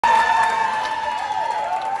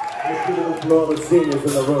Let's give it up for all the seniors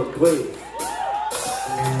in the room, please.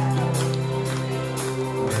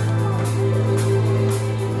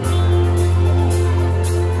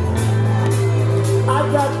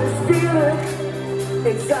 I got this feeling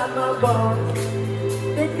inside my bones.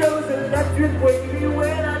 It goes electric wavy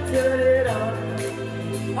when I turn it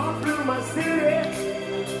on. All through my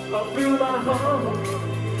city, all through my home.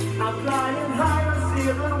 I'm flying high on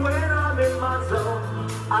ceiling when I'm in my zone.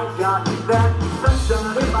 I got that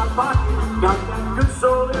sunshine in my pocket, got that good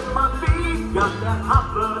soul in my feet, got that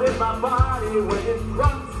hot blood in my body when it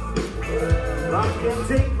rocks. I can't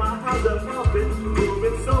take my eyes off it,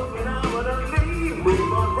 moving so phenomenally.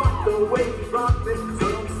 Move on, rock the way we rock it,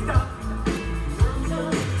 so don't stop.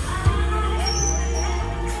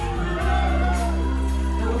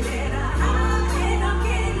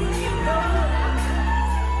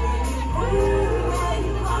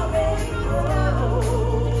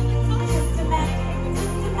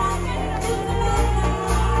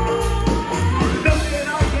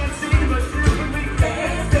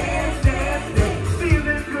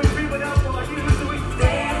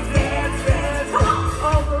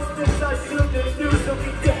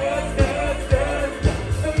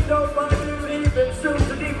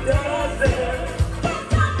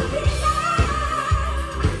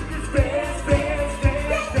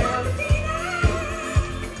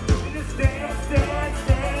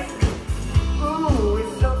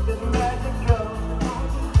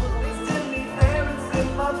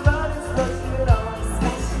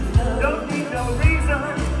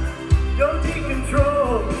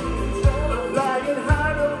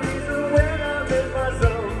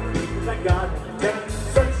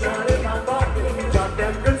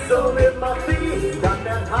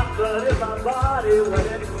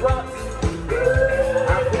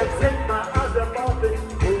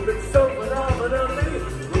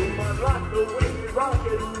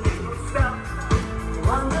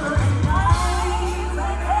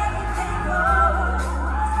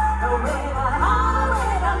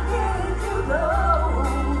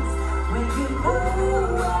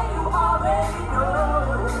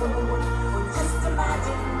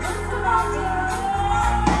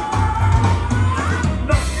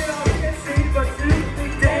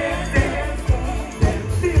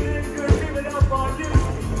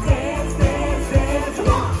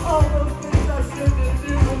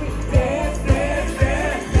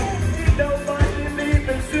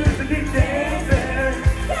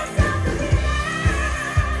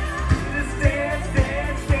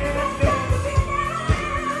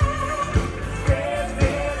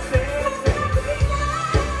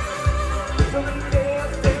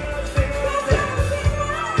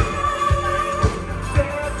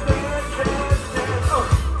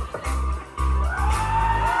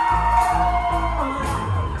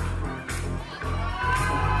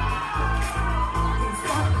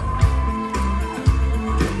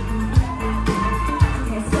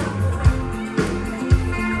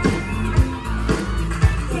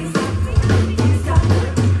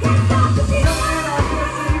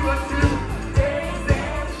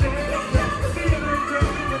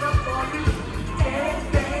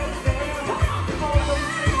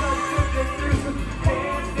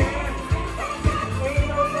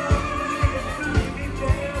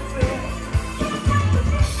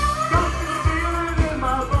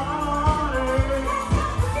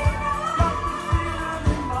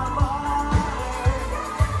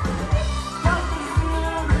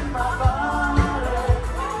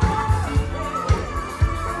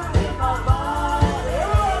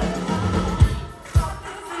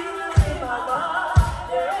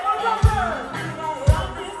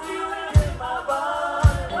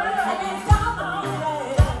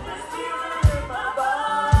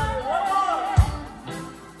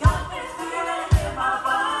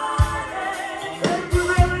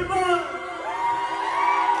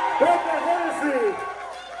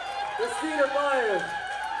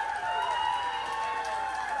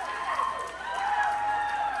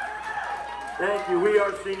 Thank you. We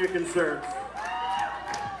are Senior Concerns.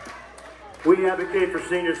 We advocate for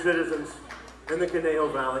senior citizens in the Conejo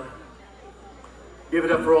Valley. Give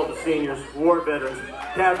it up for all the seniors, war veterans,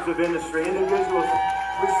 captives of industry, individuals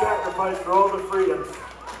who sacrifice for all the freedoms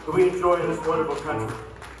that we enjoy in this wonderful country.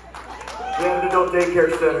 We have an adult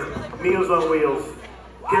daycare center, Meals on Wheels,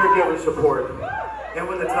 caregiver support, and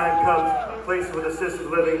when the time comes, places with assisted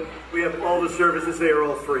living, we have all the services. They are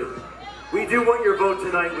all free. We do want your vote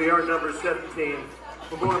tonight. We are number 17.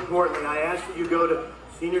 But more importantly, I ask that you go to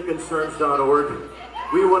seniorconcerns.org.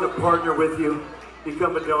 We want to partner with you.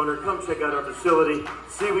 Become a donor. Come check out our facility.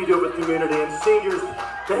 See what we do with the community. And seniors,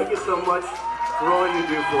 thank you so much for all you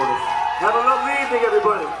do for us. Have a lovely evening,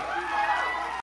 everybody.